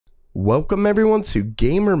Welcome everyone to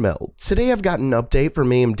Gamer Meld. Today I've got an update from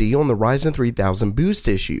AMD on the Ryzen 3000 boost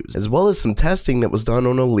issues, as well as some testing that was done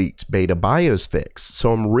on a leaked beta BIOS fix,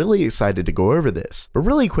 so I'm really excited to go over this. But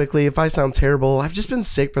really quickly, if I sound terrible, I've just been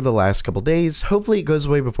sick for the last couple days. Hopefully it goes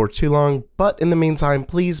away before too long, but in the meantime,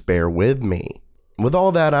 please bear with me. With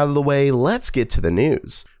all that out of the way, let's get to the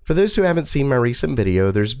news. For those who haven't seen my recent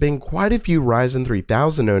video, there's been quite a few Ryzen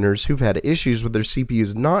 3000 owners who've had issues with their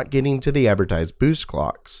CPUs not getting to the advertised boost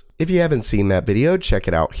clocks. If you haven't seen that video, check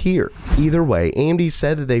it out here. Either way, AMD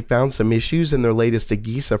said that they found some issues in their latest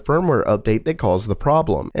Agisa firmware update that caused the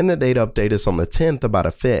problem, and that they'd update us on the 10th about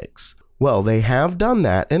a fix. Well, they have done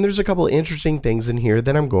that, and there's a couple interesting things in here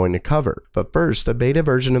that I'm going to cover. But first, a beta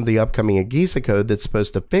version of the upcoming Agisa code that's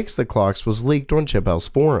supposed to fix the clocks was leaked on ChipHealth's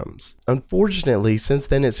forums. Unfortunately, since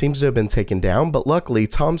then it seems to have been taken down, but luckily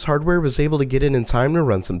Tom's Hardware was able to get it in time to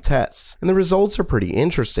run some tests, and the results are pretty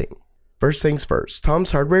interesting. First things first,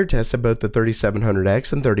 Tom's Hardware tested both the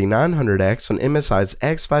 3700X and 3900X on MSI's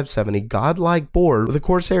X570 godlike board with a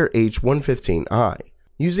Corsair H115i.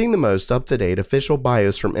 Using the most up-to-date official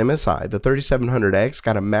BIOS from MSI, the 3700X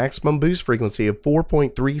got a maximum boost frequency of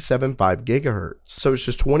 4.375 GHz, so it's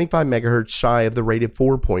just 25 MHz shy of the rated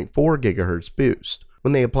 4.4 GHz boost.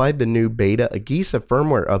 When they applied the new beta Agisa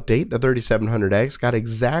firmware update, the 3700X got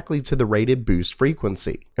exactly to the rated boost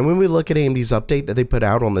frequency. And when we look at AMD's update that they put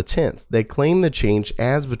out on the 10th, they claim the change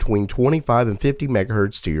adds between 25 and 50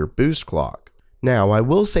 MHz to your boost clock. Now, I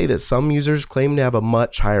will say that some users claim to have a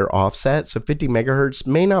much higher offset, so 50 MHz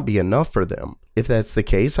may not be enough for them. If that's the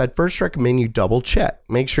case, I'd first recommend you double check.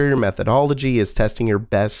 Make sure your methodology is testing your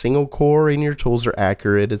best single core and your tools are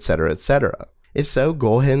accurate, etc, etc. If so,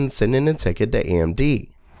 go ahead and send in a ticket to AMD.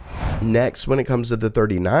 Next, when it comes to the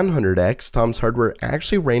 3900X, Tom's Hardware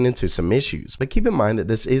actually ran into some issues, but keep in mind that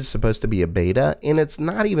this is supposed to be a beta, and it's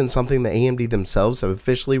not even something that AMD themselves have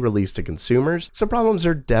officially released to consumers, so problems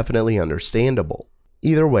are definitely understandable.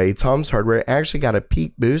 Either way, Tom's Hardware actually got a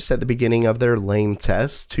peak boost at the beginning of their lame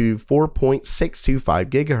test to 4.625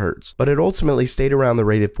 GHz, but it ultimately stayed around the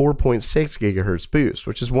rated 4.6 GHz boost,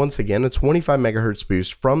 which is once again a 25 MHz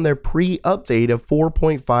boost from their pre-update of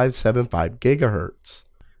 4.575 GHz.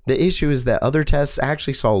 The issue is that other tests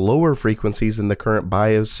actually saw lower frequencies than the current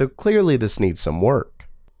BIOS, so clearly this needs some work.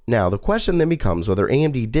 Now, the question then becomes whether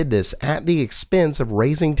AMD did this at the expense of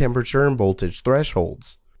raising temperature and voltage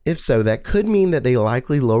thresholds. If so, that could mean that they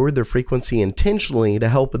likely lowered their frequency intentionally to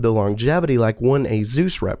help with the longevity like one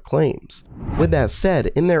ASUS rep claims. With that said,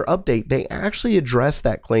 in their update, they actually address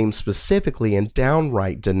that claim specifically and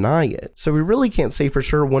downright deny it. So we really can't say for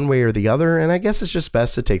sure one way or the other, and I guess it's just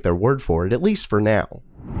best to take their word for it, at least for now.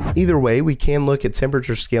 Either way, we can look at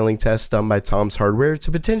temperature scaling tests done by Tom's Hardware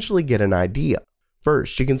to potentially get an idea.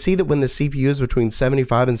 First, you can see that when the CPU is between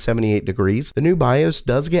 75 and 78 degrees, the new BIOS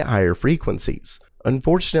does get higher frequencies.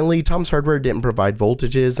 Unfortunately, Tom's Hardware didn't provide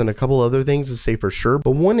voltages and a couple other things to say for sure,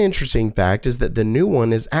 but one interesting fact is that the new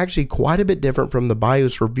one is actually quite a bit different from the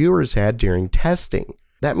BIOS reviewers had during testing.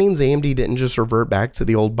 That means AMD didn't just revert back to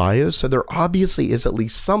the old BIOS, so there obviously is at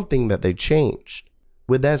least something that they changed.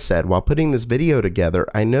 With that said, while putting this video together,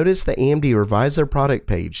 I noticed that AMD revised their product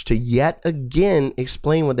page to yet again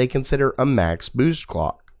explain what they consider a max boost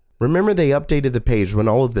clock. Remember, they updated the page when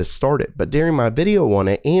all of this started, but during my video on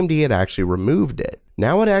it, AMD had actually removed it.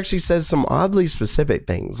 Now it actually says some oddly specific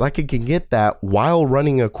things, like it can get that while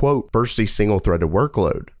running a quote bursty single-threaded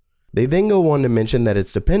workload. They then go on to mention that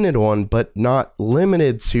it's dependent on, but not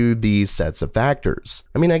limited to, these sets of factors.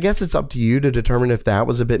 I mean, I guess it's up to you to determine if that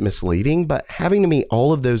was a bit misleading, but having to meet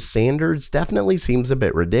all of those standards definitely seems a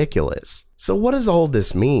bit ridiculous. So what does all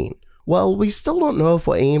this mean? Well, we still don't know if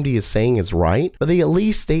what AMD is saying is right, but they at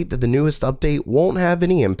least state that the newest update won't have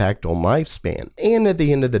any impact on lifespan, and at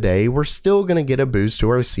the end of the day, we're still going to get a boost to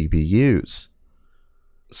our CPUs.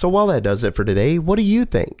 So while that does it for today, what do you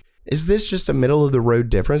think? Is this just a middle-of-the-road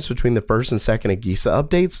difference between the first and second Agisa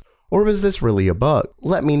updates, or was this really a bug?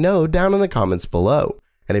 Let me know down in the comments below.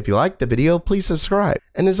 And if you liked the video, please subscribe.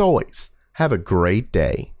 And as always, have a great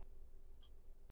day.